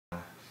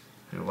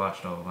who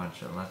watched a whole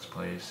bunch of Let's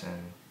Plays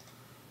and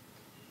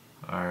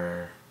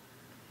are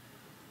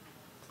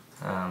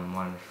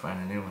wanting to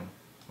find a new one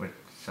with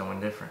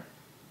someone different.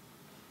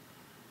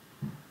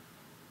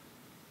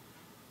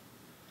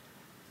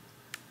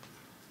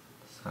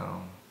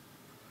 So,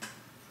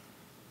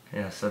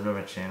 yeah, sub to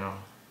my channel.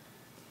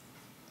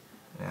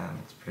 Yeah,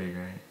 it's pretty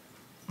great.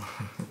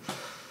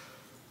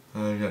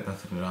 I got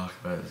nothing to talk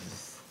about. It's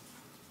just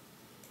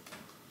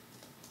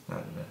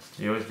not the best.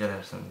 You always gotta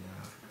have something to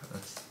talk about.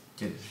 Let's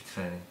get this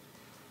exciting.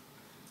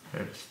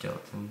 Heard a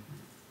skeleton.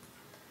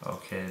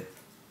 Okay.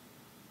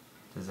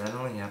 Does that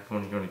only happen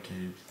when you go to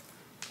caves?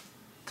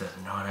 Does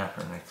not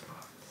happen on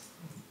Xbox.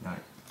 Not.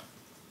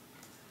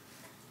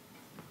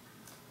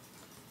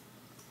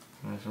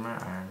 There's some more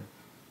iron.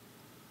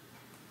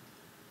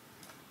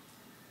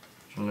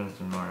 Sometimes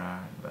some more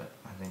iron, but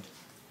I think it's...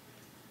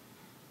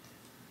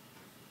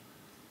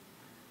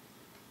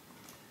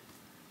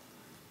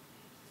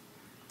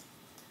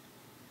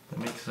 That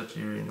makes such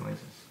eerie noises.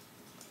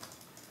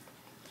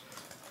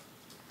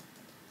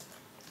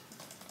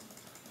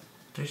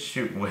 They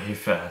shoot way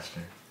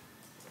faster.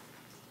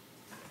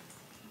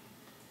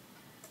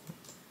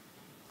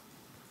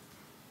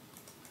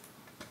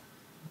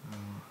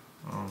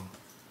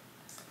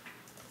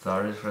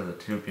 Sorry for the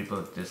 2 people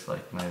that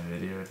disliked my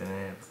video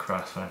today of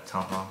Crossfire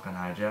Tomahawk on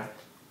Hijacked.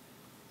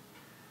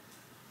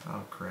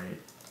 Oh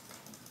great.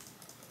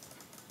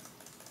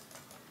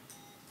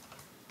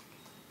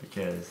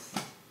 Because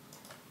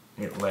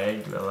it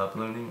lagged while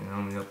uploading and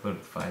only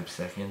uploaded 5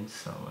 seconds,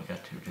 so I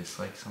got 2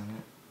 dislikes on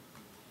it.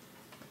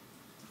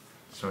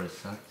 Sorta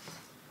sucks.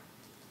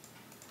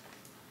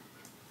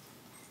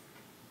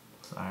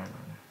 It's iron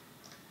on there.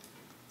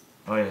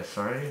 Oh yeah,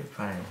 sorry if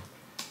I'm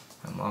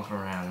walking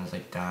around and there's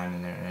like dime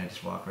in there and I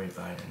just walk right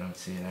by it and don't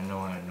see it. I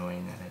know how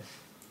annoying that is.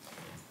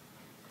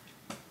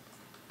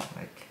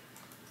 Like,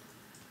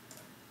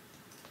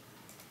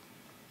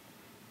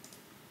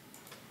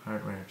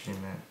 hardware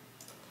achievement.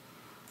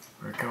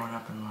 We're growing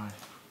up in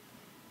life.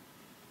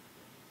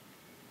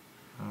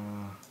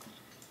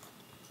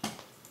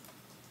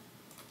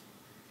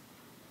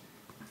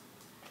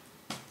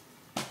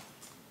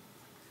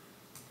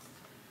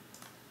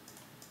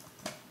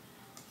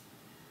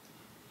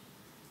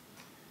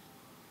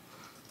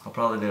 I'll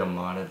probably do a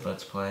modded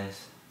Let's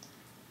Plays.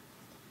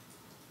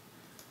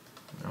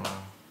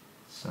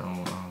 So,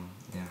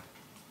 yeah.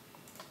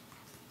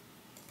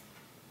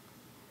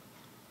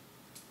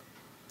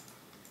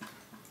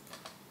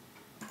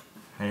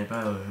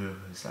 Anybody who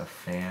is a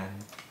fan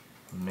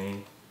of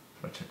me,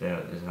 which I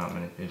doubt there's not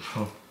many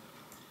people,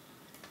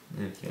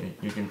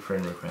 you can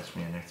friend request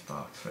me on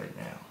Xbox right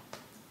now.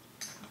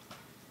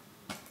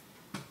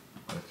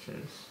 Which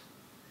is,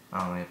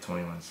 I only have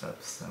 21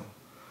 subs, so.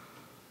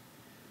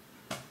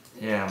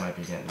 Yeah, I might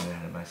be getting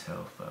ahead of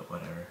myself, but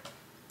whatever.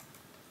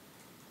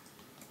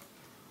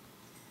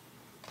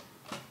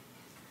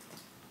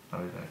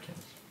 I'll be back,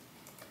 kids.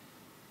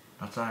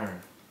 That's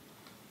iron.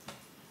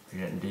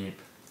 You're getting deep.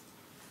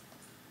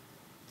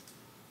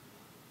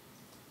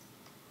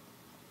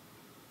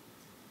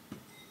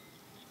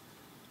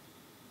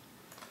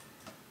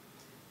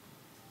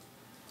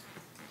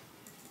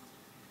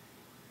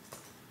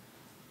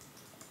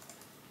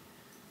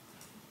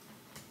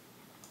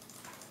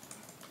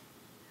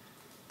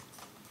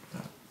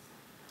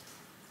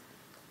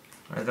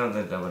 I don't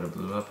think that would have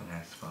blew up an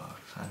Xbox.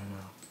 I don't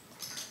know.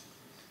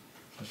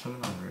 There's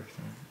something on the roof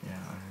there.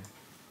 Yeah,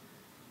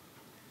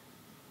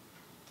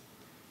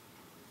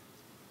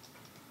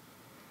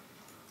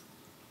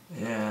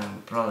 iron. Yeah,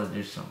 I'll probably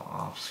do some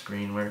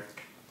off-screen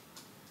work.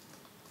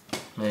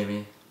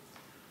 Maybe.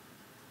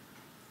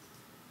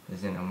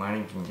 Because, you know,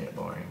 mining can get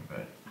boring,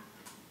 but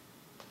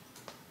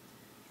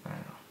I don't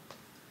know.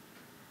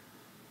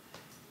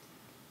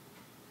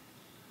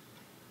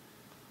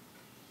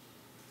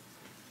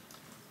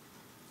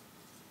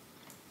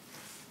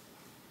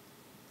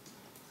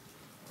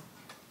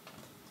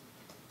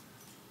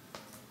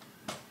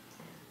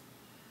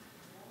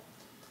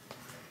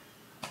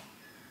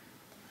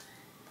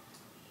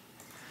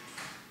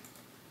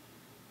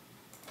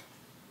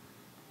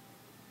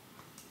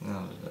 No,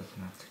 it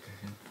doesn't have to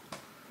cook in.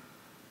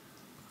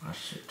 Oh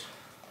shit.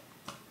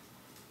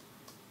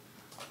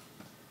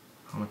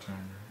 How much iron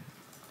do I have?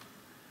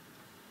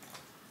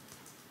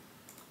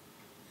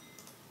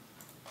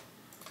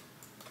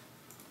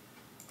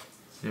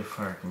 See how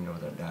far I can go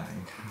without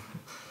dying.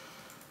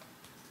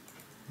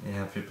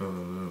 Yeah,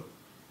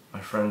 my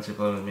friends who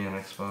play with me on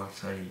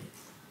Xbox,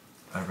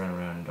 I run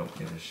around and don't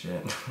give a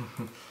shit.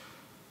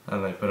 I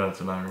like put on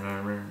some iron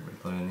armor, we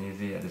play on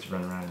easy, I just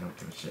run around and don't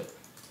give a shit.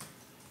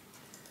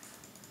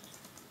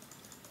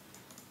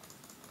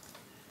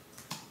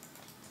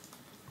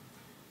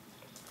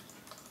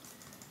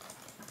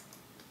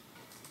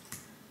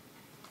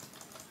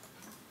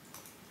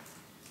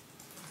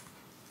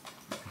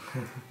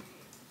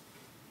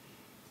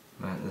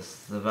 Man, this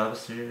Survivor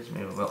series,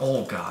 maybe.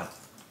 Oh god.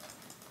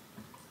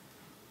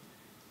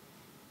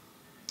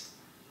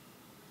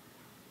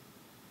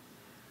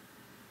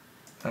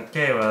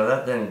 Okay, well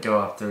that didn't go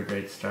off to a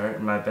great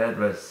start. My bed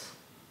was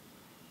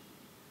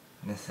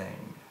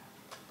Nothing.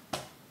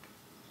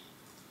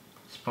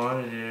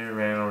 Spawned here,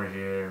 ran over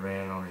here,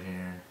 ran over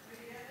here.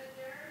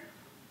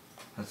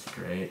 That's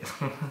great.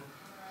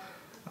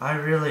 I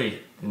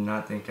really did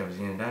not think I was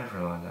gonna die for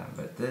a long time,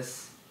 but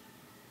this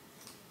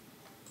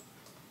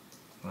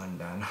one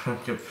done. I'm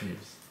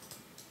confused.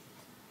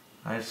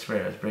 I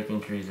swear I was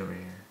breaking trees over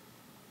here.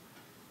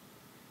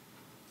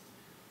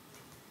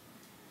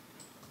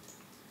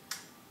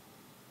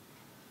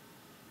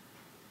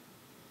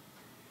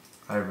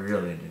 I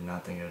really did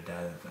not think I would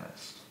die that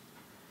fast.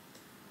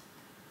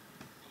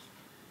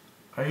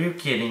 Are you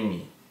kidding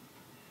me?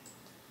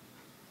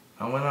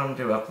 I went on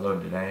to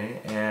upload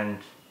today and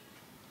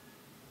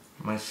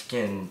my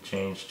skin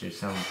changed to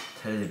some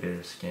teddy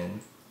bear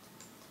skin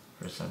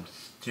for some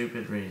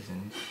stupid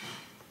reason.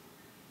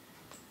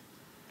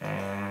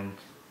 And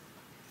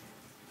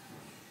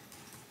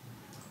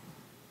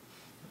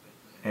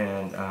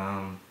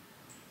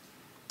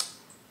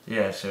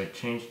yeah, so it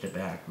changed it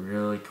back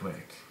really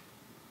quick.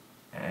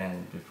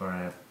 And before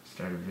I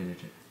started video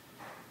tape.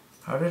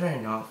 How did I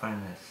not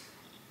find this?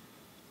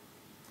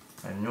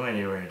 I have no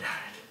idea where I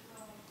died.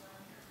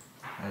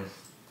 I was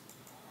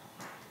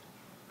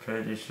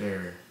pretty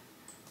sure.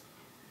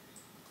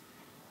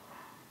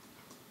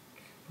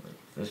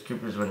 Those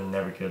creepers would have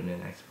never killed me in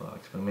Xbox,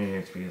 but maybe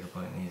it's because I'm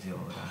playing easy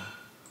all the time.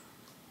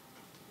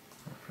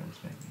 My friends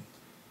make me.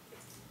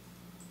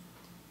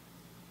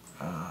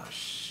 Ah,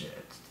 shit,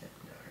 it's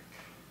getting dark.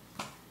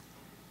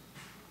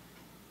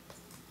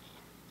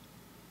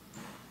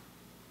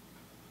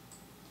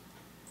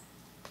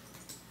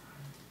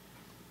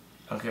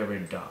 Okay, we're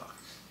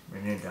dogs.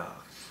 We're near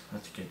dogs.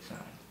 That's a good sign.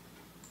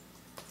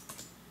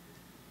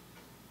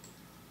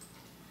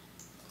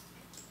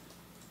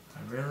 I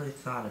really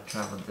thought I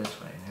traveled this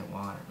way and hit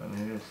water, but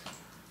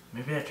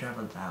maybe I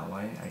traveled that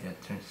way. I got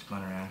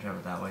spun around,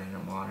 traveled that way,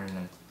 hit water, and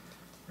then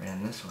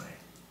ran this way.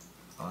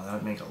 Oh, that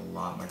would make a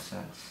lot more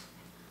sense.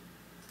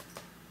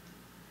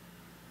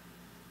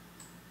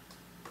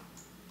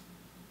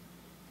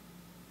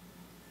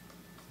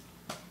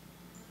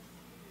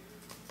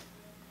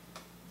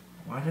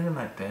 Why didn't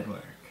my bed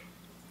work?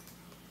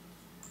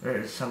 There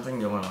is something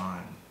going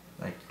on.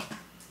 Like,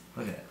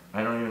 look at it.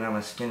 I don't even have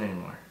my skin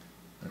anymore.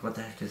 Like, what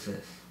the heck is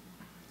this?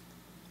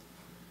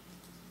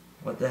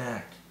 What the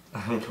heck?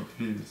 I'm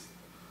confused.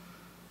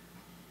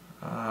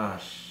 Ah,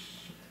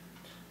 shit.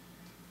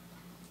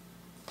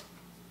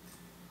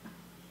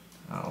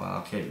 Oh, well,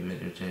 I'll keep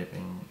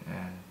videotaping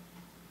and...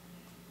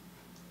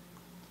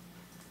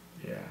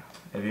 yeah.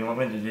 If you want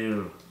me to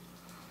do...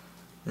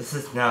 This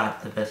is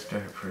not the best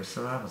start for a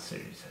survival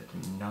series.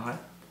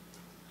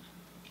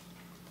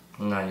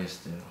 I'm not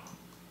used to.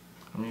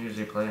 I'm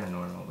usually playing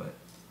normal, but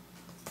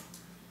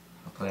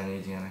I'll play on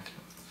easy on Xbox.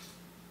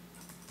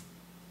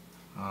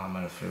 Oh, I'm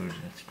out of food.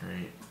 That's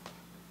great.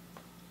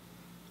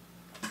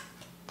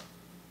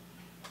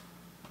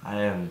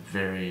 I am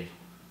very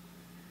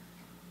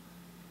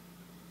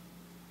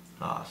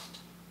lost.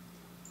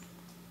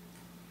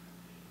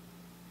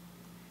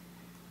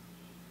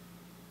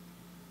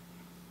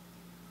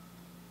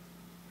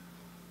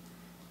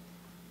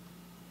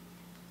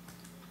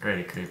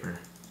 Great creeper.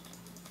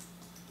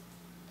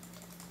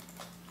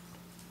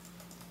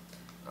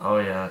 Oh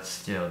yeah, that's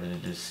skill. Did you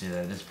just see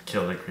that? Just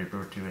killed a creeper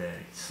with 2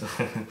 eggs.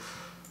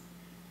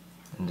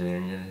 And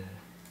didn't get it.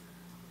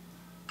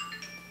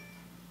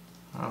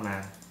 Oh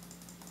man.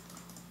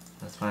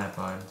 That's my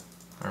iPod.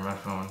 Or my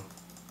phone.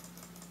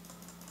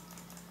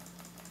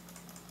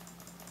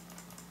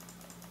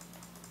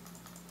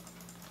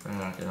 Better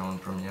not get on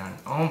from behind.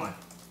 Oh my.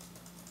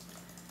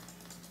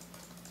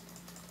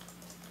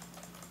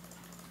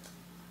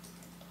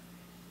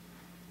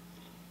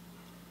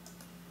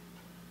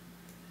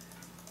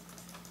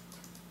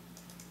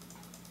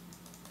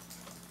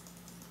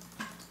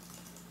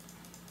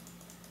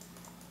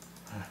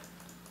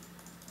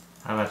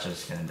 I'm not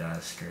just gonna die,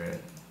 screw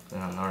it.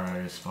 Then I'm not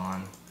ready to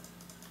spawn.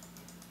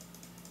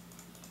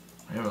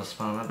 Maybe I'll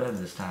spawn my bed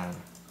this time.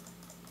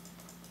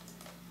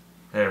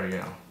 There we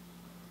go.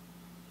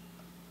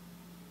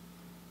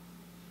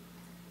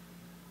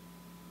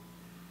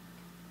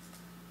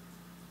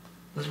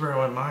 This is where I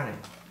went mining.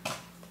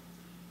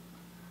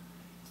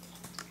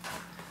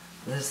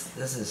 This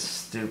is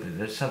stupid.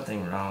 There's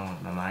something wrong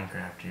with my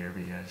Minecraft here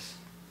because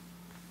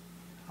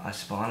I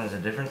spawn as a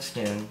different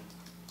skin.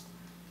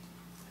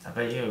 I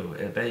bet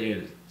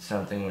you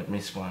something with me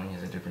spawning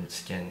as a different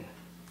skin.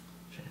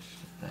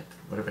 Like,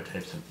 whatever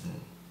type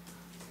something.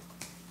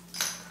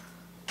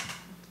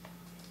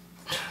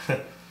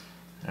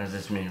 Or is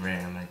this me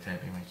randomly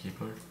typing my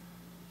keyboard?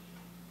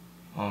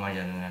 Oh my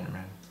god, an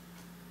Enderman.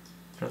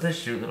 Don't they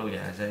shoot little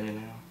guys at you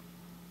now?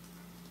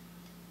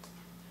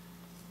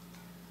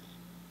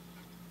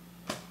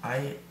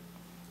 I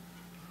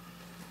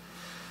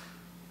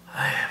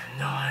have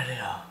no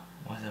idea.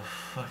 What the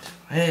fuck?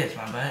 Hey, it's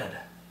my bed.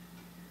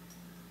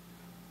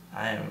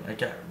 I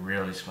got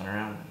really spun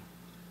around.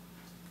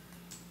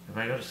 If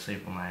I go to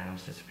sleep, will my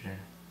items disappear?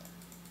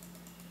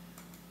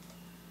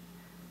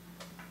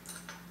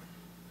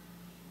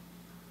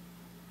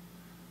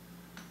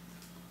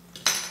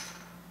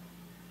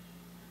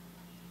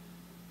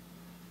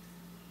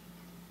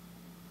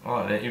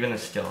 Oh, even a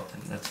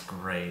skeleton. That's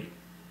great.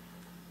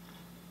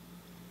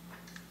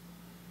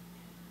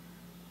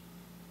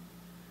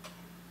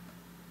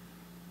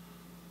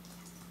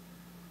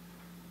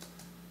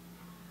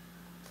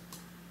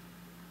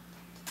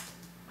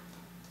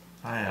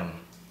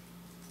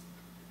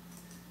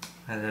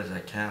 There's a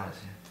cow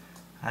here.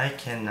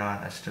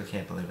 I still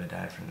can't believe I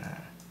died from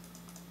that.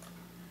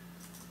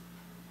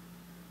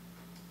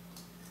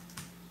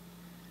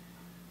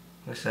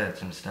 Wish I had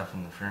some stuff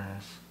in the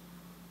furnace.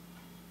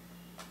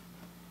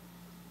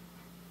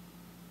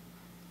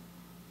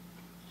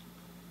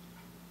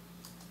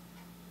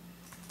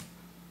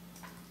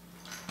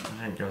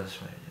 I didn't go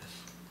this way, I guess.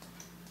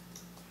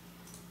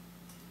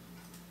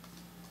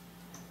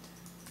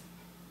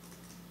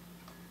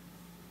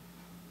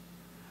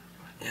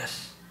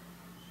 Yes.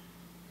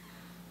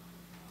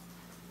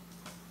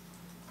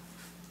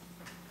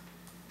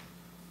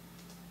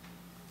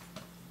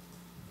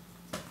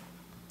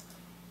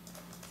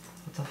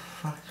 What the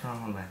fuck's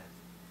wrong with me?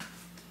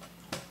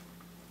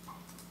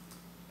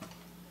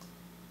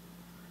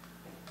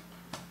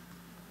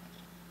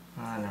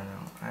 I don't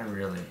know. I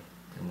really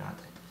did not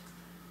think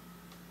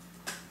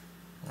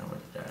I would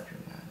have died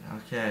from that.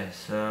 Okay,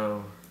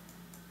 so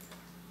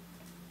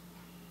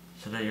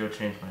should I go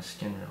change my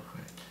skin real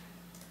quick?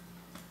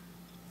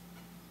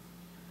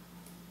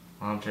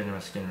 Well, I'm changing my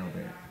skin real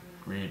quick.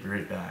 Read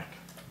right back.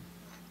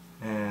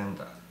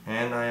 And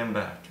I am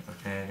back.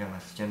 Okay, I got my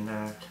skin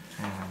back,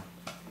 and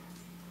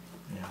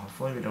yeah,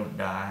 hopefully we don't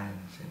die and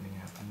the same thing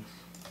happens.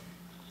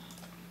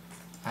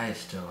 I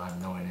still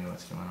have no idea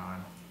what's going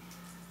on.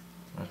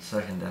 That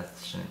second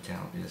death shouldn't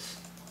count because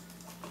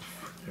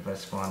if I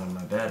spawned in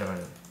my bed, it would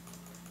have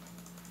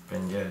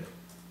been good.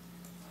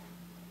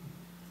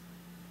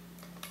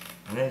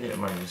 I need to get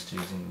more used to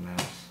using the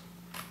mouse.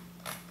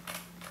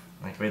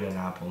 Like with an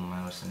Apple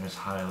mouse, and it's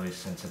highly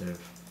sensitive.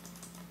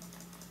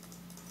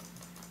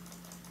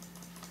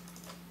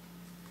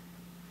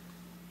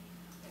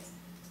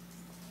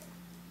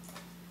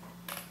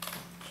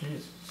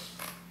 Jesus.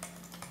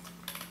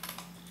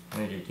 I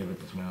need to get good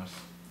with this mouse.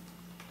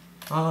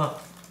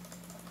 Ah!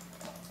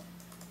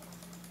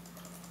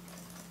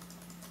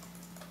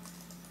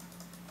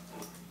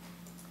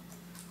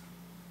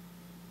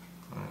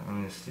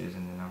 I'm just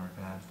using the number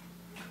pad.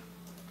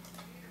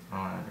 I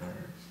don't want to do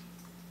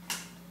this.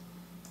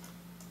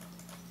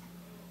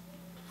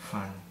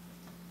 Fine.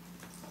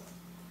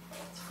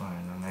 It's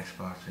fine. On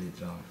Xbox we use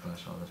zombie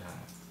flesh all the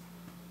time.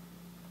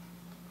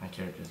 My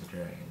character's a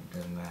dragon, it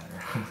doesn't matter.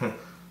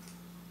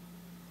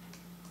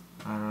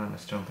 I run a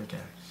stone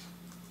pickaxe.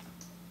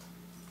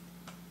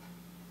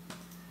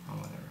 Oh,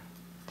 whatever.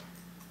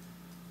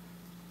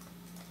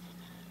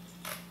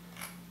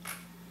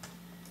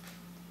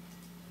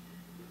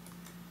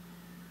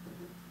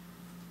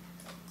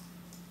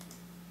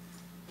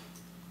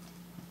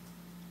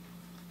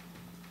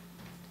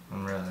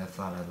 I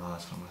thought I'd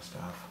lost all my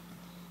stuff.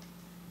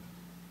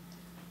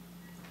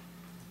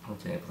 I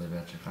can't believe I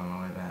actually found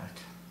my way back.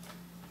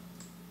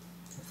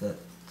 If that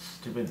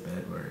stupid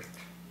bed worked,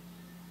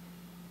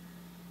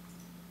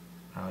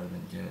 that would have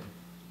been good.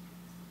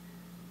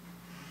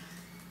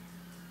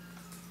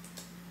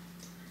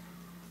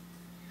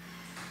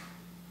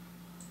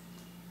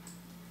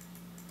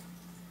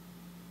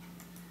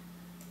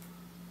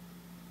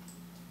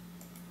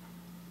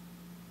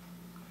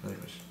 I feel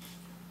like we should just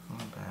go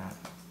back.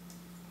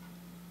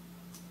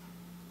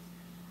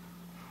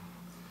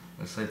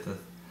 Looks like the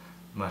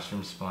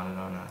mushroom spawned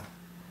on a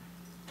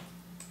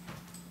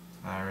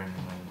iron,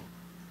 and then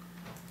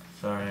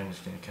sorry, I'm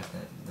just gonna cut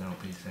that little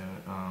piece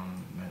out.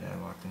 My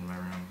dad walked in my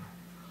room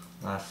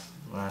last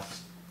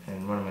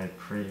in one of my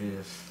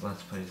previous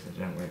Let's Plays that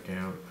didn't work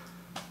out.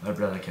 My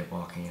brother kept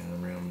walking in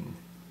the room.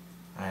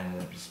 I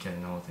ended up just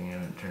cutting the whole thing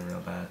out and it turned real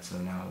bad. So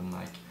now I'm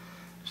like,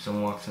 if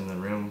someone walks in the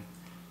room,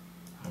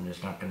 I'm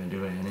just not gonna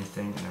do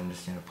anything, and I'm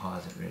just gonna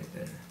pause it right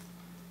there.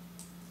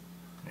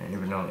 And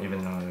even though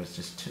it was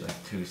just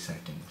 2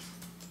 seconds.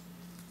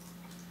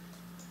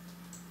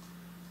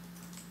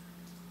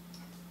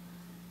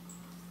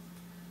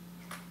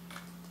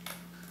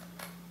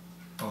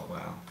 Oh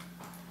wow.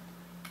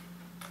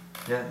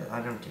 Yeah, I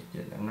don't get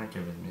good. I'm not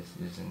good with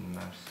using the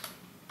mouse.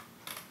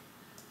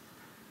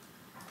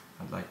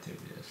 I'd like to do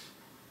this.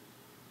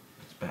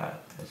 It's bad,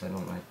 because I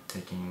don't like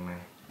taking my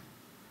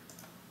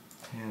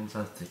hands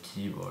off the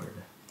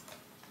keyboard.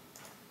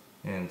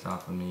 Hands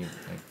off of me,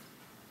 like,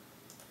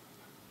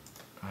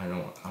 I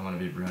want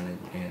to be running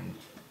and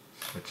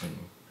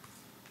switching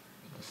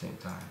at the same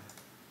time.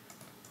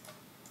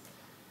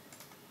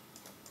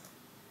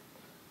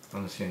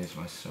 I'm just gonna use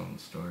my stone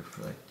sword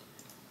for like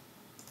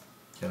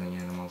killing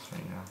animals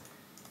right now.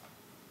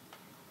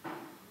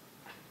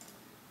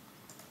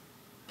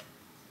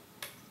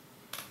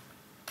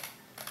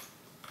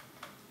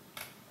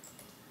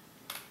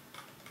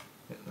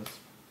 Yeah,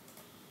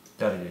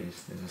 gotta get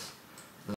used to this.